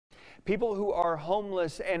People who are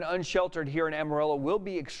homeless and unsheltered here in Amarillo will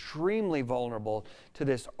be extremely vulnerable to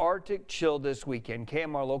this Arctic chill this weekend.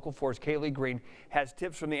 KMR Local 4's Kaylee Green has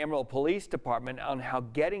tips from the Amarillo Police Department on how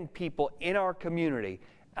getting people in our community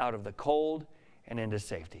out of the cold and into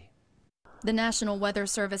safety. The National Weather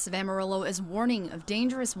Service of Amarillo is warning of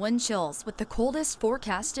dangerous wind chills with the coldest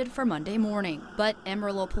forecasted for Monday morning. But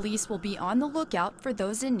Amarillo police will be on the lookout for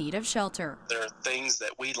those in need of shelter. There are things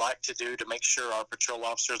that we like to do to make sure our patrol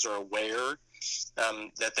officers are aware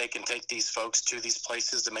that they can take these folks to these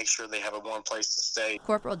places to make sure they have a warm place to stay.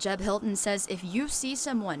 Corporal Jeb Hilton says if you see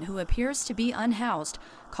someone who appears to be unhoused,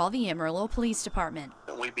 call the Amarillo Police Department.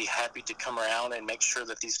 We'd be happy to come around and make sure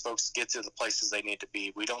that these folks get to the places they need to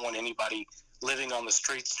be. We don't want anybody living on the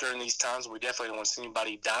streets during these times. We definitely don't want to see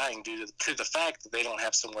anybody dying due to the fact that they don't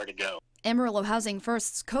have somewhere to go. Amarillo Housing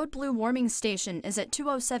First's Code Blue warming station is at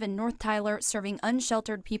 207 North Tyler, serving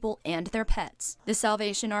unsheltered people and their pets. The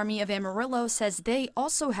Salvation Army of Amarillo says they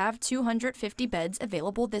also have 250 beds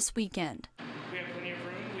available this weekend. We have plenty of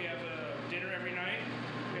room. We have dinner every night.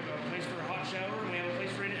 We have a place for a hot shower. We have a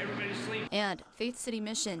place for everybody to sleep. And Faith City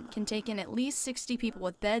Mission can take in at least 60 people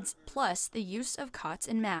with beds, plus the use of cots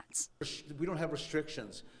and mats. We don't have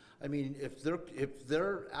restrictions. I mean, if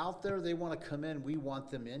they're out there, they want to come in, we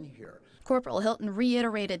want them in here. Corporal Hilton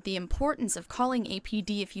reiterated the importance of calling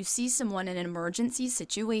APD if you see someone in an emergency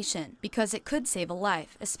situation, because it could save a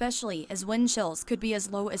life, especially as wind chills could be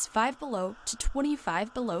as low as 5 below to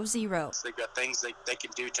 25 below zero. They've got things they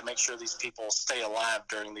can do to make sure these people stay alive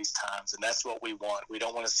during these times, and that's what we want. We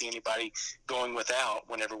don't want to see anybody going without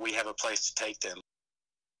whenever we have a place to take them.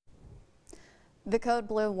 The Code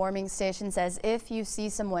Blue warming station says if you see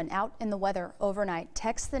someone out in the weather overnight,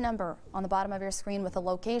 text the number on the bottom of your screen with a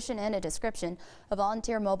location and a description. A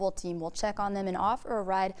volunteer mobile team will check on them and offer a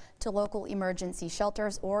ride to local emergency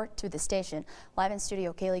shelters or to the station. Live in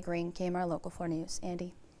studio, Kaylee Green, KMR Local 4 News.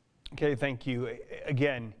 Andy. Okay, thank you.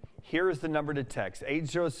 Again, here is the number to text,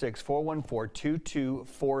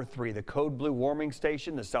 806-414-2243. The Code Blue warming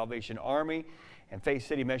station, the Salvation Army, and Faith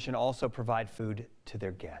City Mission also provide food to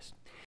their guests.